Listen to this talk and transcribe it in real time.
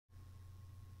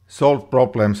Solve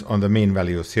problems on the mean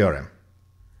value theorem.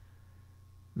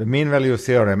 The mean value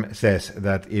theorem says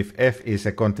that if f is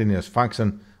a continuous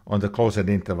function on the closed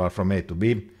interval from a to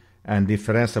b and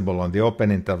differentiable on the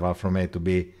open interval from a to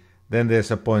b, then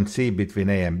there's a point c between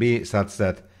a and b such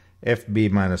that fb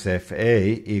minus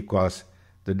fa equals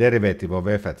the derivative of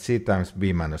f at c times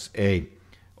b minus a,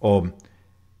 or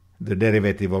the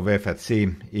derivative of f at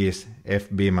c is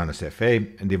fb minus fa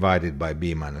divided by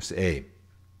b minus a.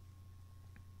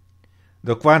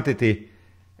 The quantity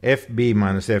fb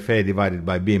minus fa divided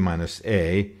by b minus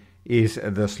a is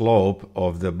the slope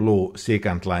of the blue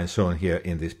secant line shown here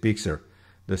in this picture.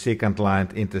 The secant line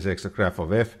intersects the graph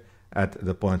of f at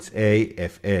the points a,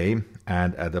 fa,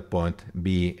 and at the point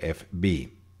b, fb.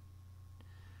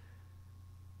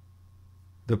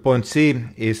 The point c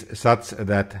is such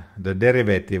that the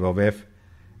derivative of f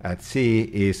at c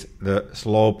is the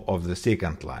slope of the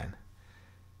secant line.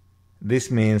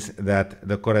 This means that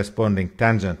the corresponding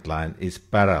tangent line is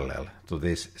parallel to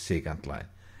this secant line.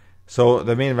 So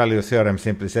the mean value theorem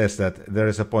simply says that there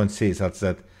is a point c such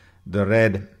that the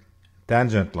red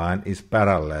tangent line is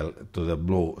parallel to the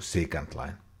blue secant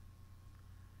line.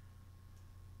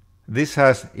 This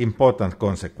has important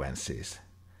consequences.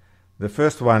 The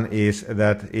first one is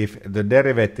that if the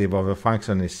derivative of a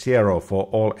function is 0 for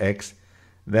all x,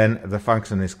 then the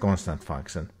function is constant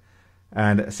function.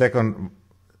 And second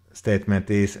statement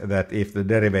is that if the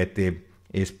derivative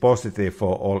is positive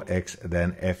for all x,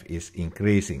 then f is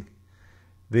increasing.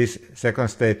 This second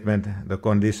statement, the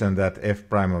condition that f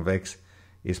prime of x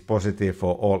is positive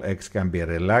for all x, can be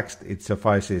relaxed. It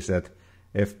suffices that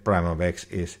f prime of x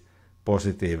is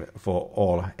positive for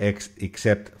all x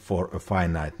except for a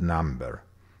finite number.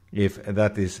 If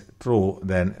that is true,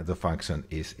 then the function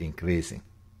is increasing.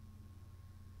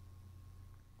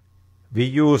 We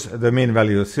use the mean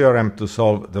value theorem to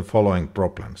solve the following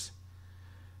problems.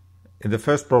 In the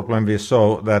first problem we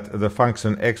show that the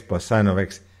function x plus sine of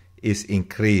x is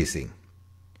increasing.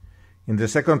 In the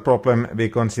second problem we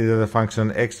consider the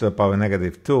function x to the power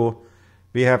negative 2.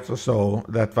 We have to show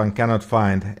that one cannot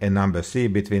find a number c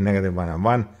between negative 1 and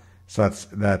 1 such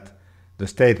that the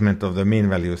statement of the mean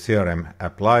value theorem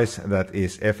applies, that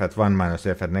is f at 1 minus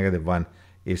f at negative 1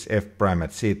 is f prime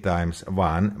at c times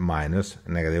 1 minus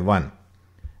negative 1.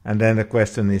 And then the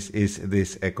question is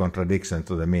this a contradiction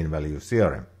to the mean value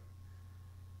theorem?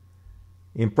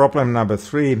 In problem number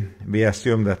 3, we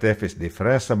assume that f is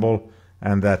differentiable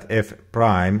and that f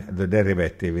prime, the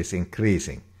derivative, is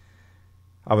increasing.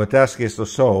 Our task is to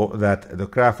show that the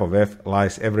graph of f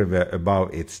lies everywhere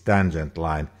above its tangent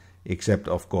line, except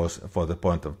of course for the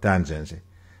point of tangency.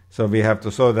 So we have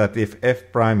to show that if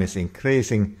f prime is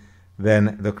increasing,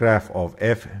 then the graph of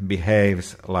f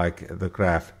behaves like the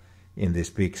graph in this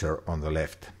picture on the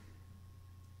left.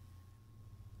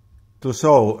 To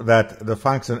show that the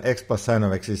function x plus sine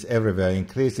of x is everywhere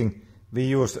increasing, we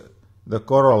use the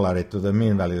corollary to the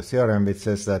mean value theorem, which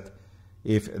says that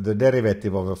if the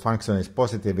derivative of a function is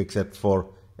positive except for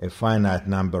a finite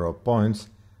number of points,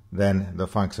 then the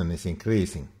function is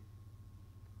increasing.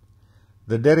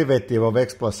 The derivative of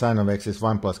x plus sine of x is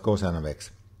 1 plus cosine of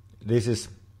x. This is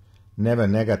never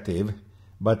negative,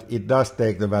 but it does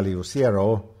take the value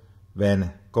 0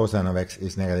 when cosine of x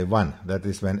is negative 1. That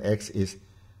is when x is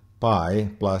pi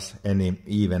plus any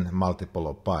even multiple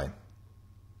of pi.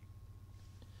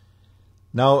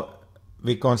 Now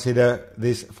we consider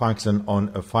this function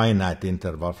on a finite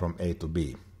interval from a to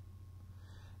b.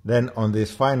 Then on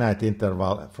this finite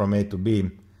interval from a to b,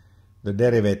 the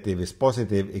derivative is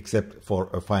positive except for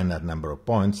a finite number of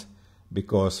points,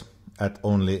 because at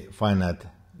only finitely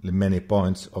many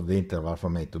points of the interval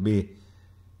from a to b,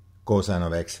 cosine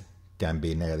of x can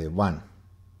be negative 1.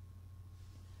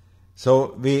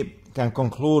 So we can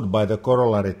conclude by the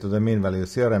corollary to the mean value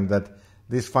theorem that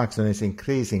this function is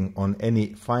increasing on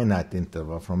any finite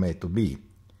interval from a to b,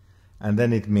 and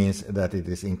then it means that it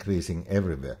is increasing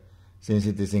everywhere. Since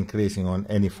it is increasing on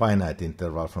any finite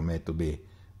interval from a to b,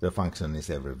 the function is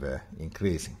everywhere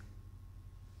increasing.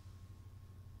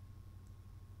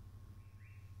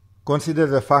 Consider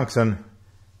the function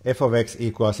f of x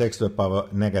equals x to the power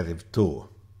negative 2.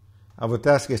 Our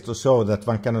task is to show that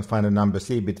one cannot find a number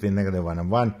c between negative 1 and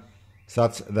 1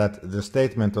 such that the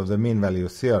statement of the mean value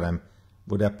theorem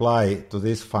would apply to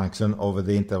this function over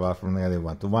the interval from negative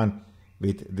 1 to 1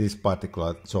 with this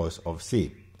particular choice of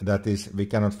c. That is, we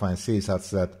cannot find c such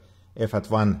that f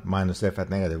at 1 minus f at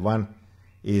negative 1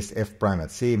 is f prime at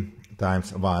c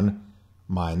times 1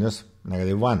 minus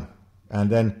negative 1. And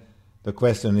then the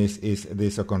question is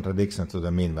this a contradiction to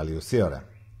the mean value theorem?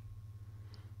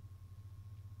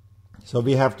 So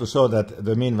we have to show that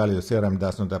the mean value theorem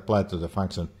does not apply to the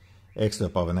function x to the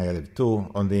power negative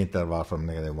 2 on the interval from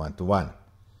negative 1 to 1.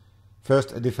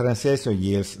 First differentiation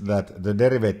yields that the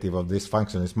derivative of this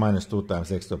function is minus 2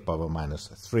 times x to the power minus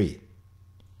 3.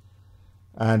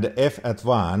 And f at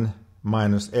 1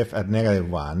 minus f at negative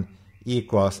 1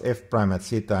 equals f prime at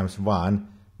c times 1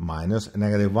 minus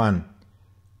negative 1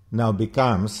 now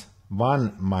becomes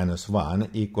 1 minus 1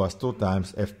 equals 2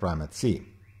 times f prime at c.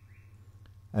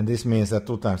 And this means that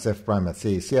 2 times f prime at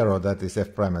c is 0, that is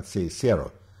f prime at c is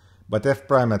 0. But f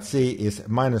prime at c is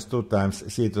minus 2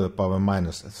 times c to the power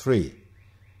minus 3.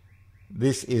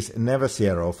 This is never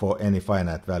 0 for any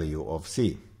finite value of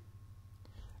c.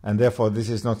 And therefore this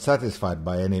is not satisfied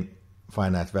by any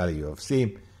finite value of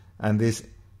c, and this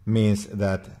means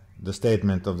that the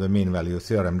statement of the mean value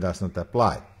theorem does not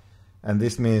apply. And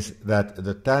this means that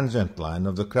the tangent line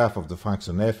of the graph of the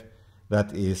function f,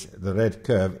 that is the red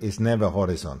curve, is never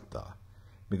horizontal,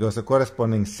 because the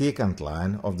corresponding secant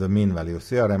line of the mean value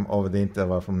theorem over the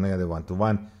interval from negative 1 to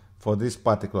 1 for this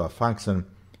particular function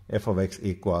f of x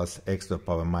equals x to the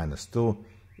power minus 2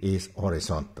 is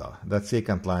horizontal. That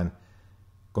secant line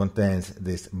contains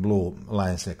this blue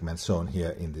line segment shown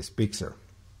here in this picture.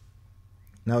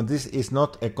 Now this is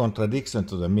not a contradiction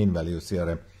to the mean value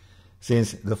theorem,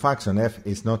 since the function f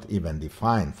is not even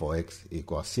defined for x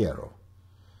equals 0,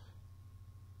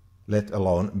 let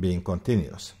alone being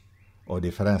continuous or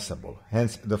differentiable.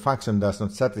 Hence, the function does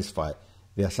not satisfy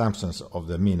the assumptions of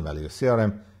the mean value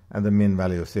theorem, and the mean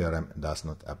value theorem does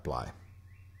not apply.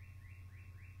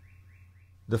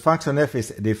 The function f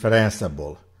is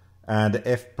differentiable, and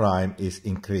f prime is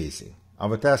increasing.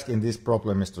 Our task in this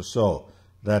problem is to show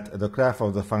that the graph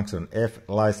of the function f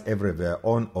lies everywhere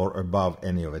on or above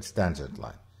any of its tangent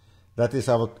line. That is,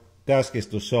 our task is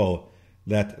to show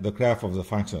that the graph of the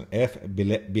function f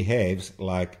behaves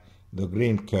like the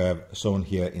green curve shown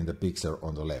here in the picture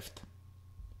on the left.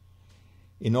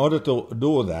 In order to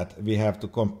do that, we have to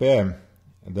compare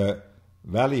the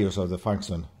values of the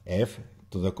function f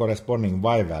to the corresponding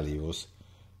y values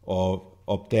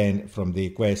obtained from the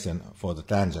equation for the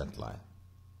tangent line.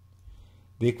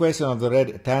 The equation of the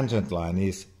red tangent line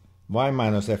is y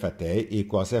minus f at a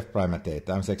equals f prime at a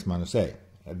times x minus a.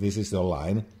 This is the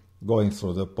line going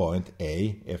through the point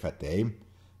a, f at a,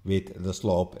 with the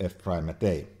slope f prime at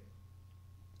a.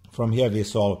 From here we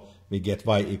solve, we get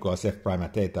y equals f prime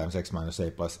at a times x minus a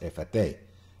plus f at a.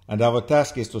 And our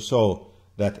task is to show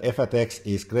that f at x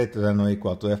is greater than or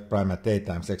equal to f prime at a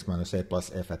times x minus a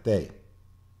plus f at a.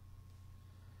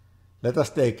 Let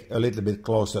us take a little bit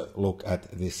closer look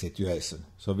at this situation.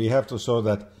 So we have to show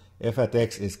that f at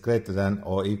x is greater than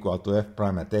or equal to f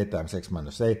prime at a times x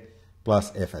minus a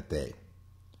plus f at a.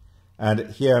 And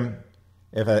here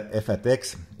f at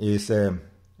x is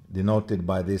denoted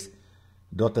by this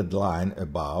dotted line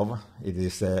above. It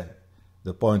is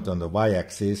the point on the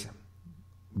y-axis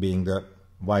being the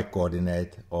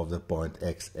y-coordinate of the point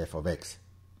x, f of x.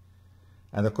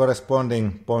 And the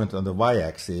corresponding point on the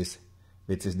y-axis,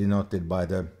 which is denoted by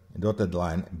the dotted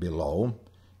line below,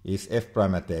 is f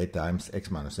prime at a times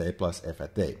x minus a plus f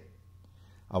at a.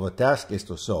 Our task is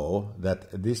to show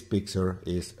that this picture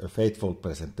is a faithful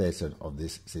presentation of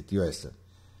this situation.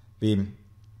 We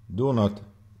do not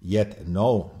yet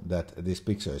know that this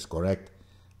picture is correct.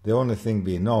 The only thing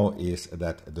we know is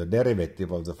that the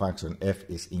derivative of the function f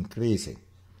is increasing.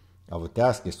 Our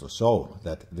task is to show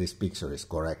that this picture is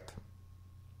correct.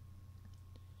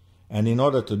 And in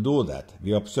order to do that,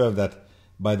 we observe that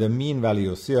by the mean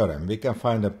value theorem, we can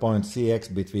find a point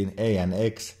cx between a and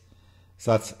x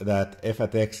such that f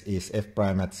at x is f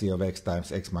prime at c of x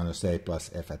times x minus a plus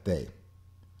f at a.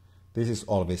 This is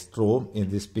always true. In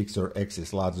this picture, x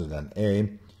is larger than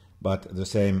a, but the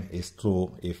same is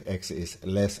true if x is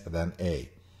less than a.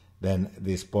 Then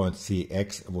this point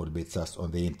cx would be just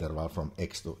on the interval from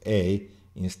x to a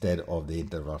instead of the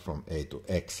interval from a to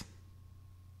x.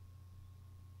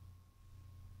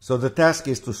 So the task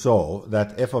is to show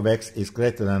that f of x is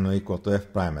greater than or equal to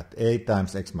f prime at a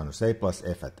times x minus a plus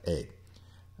f at a.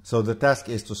 So the task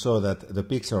is to show that the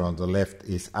picture on the left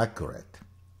is accurate.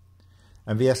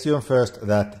 And we assume first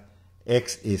that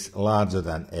x is larger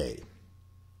than a.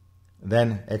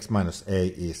 Then x minus a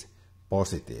is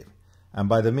positive. And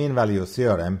by the mean value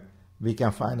theorem, we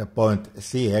can find a point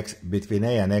cx between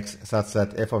a and x such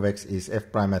that f of x is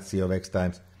f prime at c of x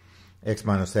times x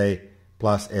minus a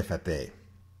plus f at a.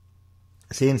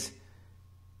 Since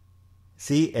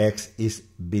cx is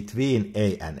between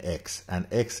a and x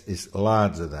is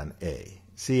larger than a,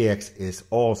 cx is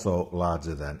also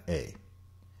larger than a.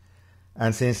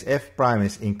 And since f prime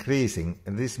is increasing,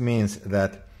 this means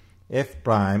that f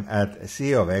prime at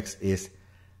c of x is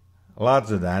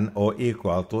larger than or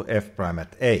equal to f prime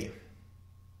at a.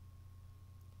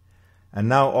 And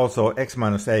now also x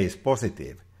minus a is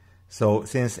positive. So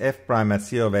since f prime at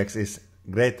c of x is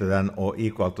greater than or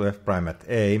equal to f prime at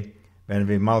a, when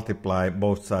we multiply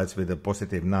both sides with a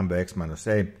positive number x minus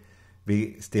a,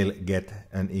 we still get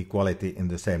an equality in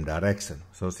the same direction.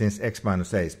 So since x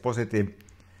minus a is positive,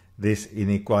 this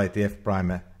inequality f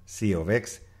prime c of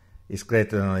x is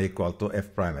greater than or equal to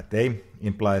f prime at a,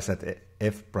 implies that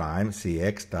f prime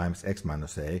cx times x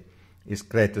minus a is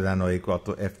greater than or equal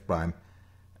to f prime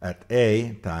at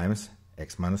a times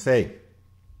x minus a.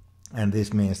 And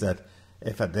this means that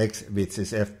f at x, which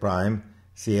is f prime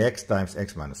cx times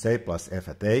x minus a plus f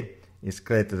at a, is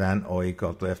greater than or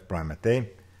equal to f prime at a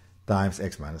times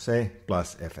x minus a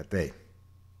plus f at a.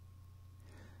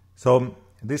 So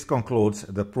this concludes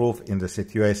the proof in the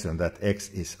situation that x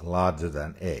is larger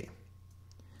than a.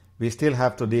 We still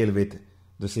have to deal with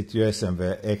the situation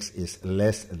where x is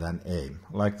less than a,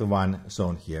 like the one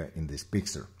shown here in this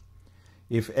picture.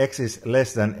 If x is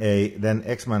less than a, then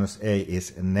x minus a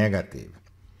is negative.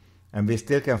 And we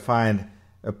still can find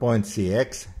a point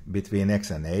cx between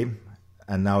x and a,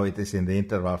 and now it is in the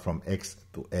interval from x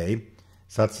to a,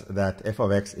 such that f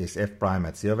of x is f prime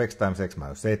at c of x times x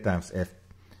minus a times f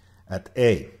at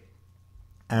a.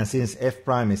 And since f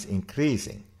prime is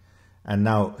increasing, and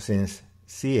now since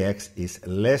cx is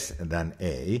less than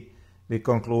a, we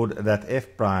conclude that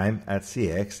f prime at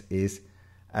cx is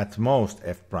at most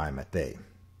f prime at a.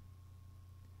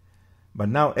 But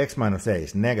now x minus a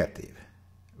is negative.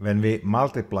 When we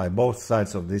multiply both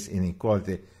sides of this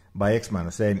inequality by x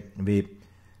minus a, we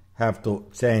have to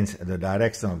change the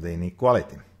direction of the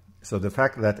inequality. So the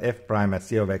fact that f prime at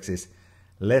c of x is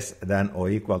less than or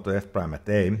equal to f prime at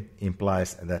a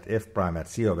implies that f prime at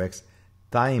c of x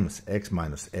times x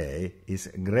minus a is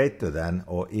greater than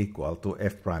or equal to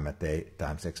f prime at a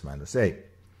times x minus a.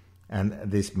 And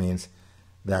this means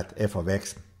that f of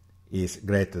x is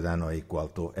greater than or equal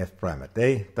to f prime at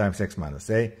a times x minus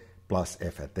a plus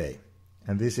f at a.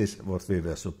 And this is what we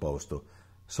were supposed to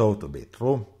show to be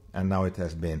true, and now it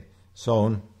has been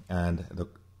shown and the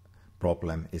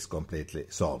problem is completely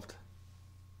solved.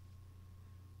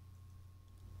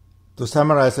 To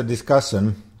summarize the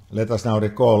discussion, let us now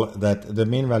recall that the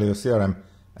mean value theorem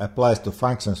applies to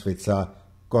functions which are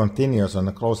continuous on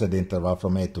a closed interval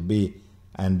from a to b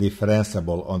and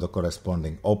differentiable on the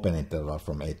corresponding open interval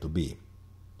from a to b.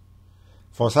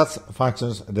 For such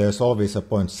functions, there is always a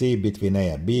point c between a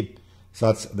and b,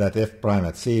 such that f prime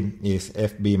at c is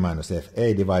fb minus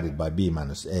fa divided by b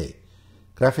minus a.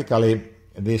 Graphically,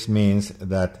 this means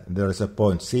that there is a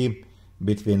point c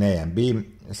between a and b,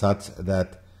 such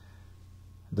that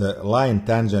the line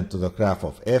tangent to the graph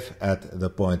of f at the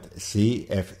point c,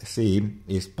 fc,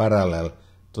 is parallel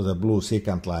to the blue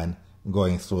secant line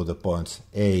going through the points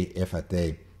a, f at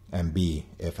a, and b,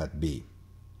 f at b.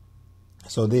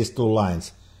 So these two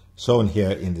lines shown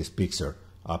here in this picture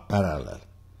are parallel.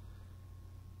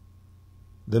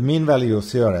 The mean value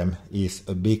theorem is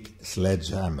a big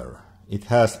sledgehammer. It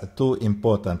has two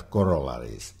important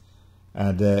corollaries,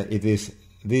 and it is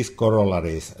these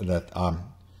corollaries that are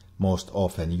most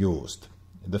often used.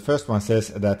 The first one says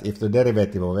that if the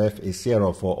derivative of f is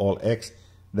 0 for all x,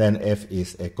 then f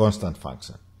is a constant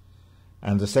function.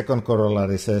 And the second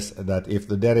corollary says that if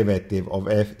the derivative of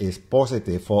f is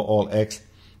positive for all x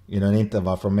in an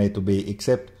interval from a to b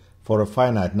except for a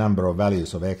finite number of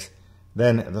values of x,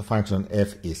 then the function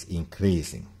f is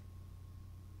increasing.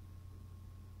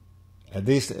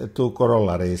 These two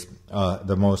corollaries are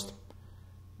the most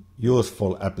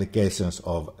useful applications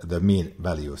of the mean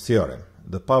value theorem.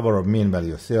 The power of mean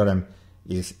value theorem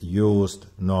is used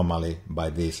normally by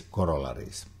these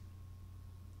corollaries.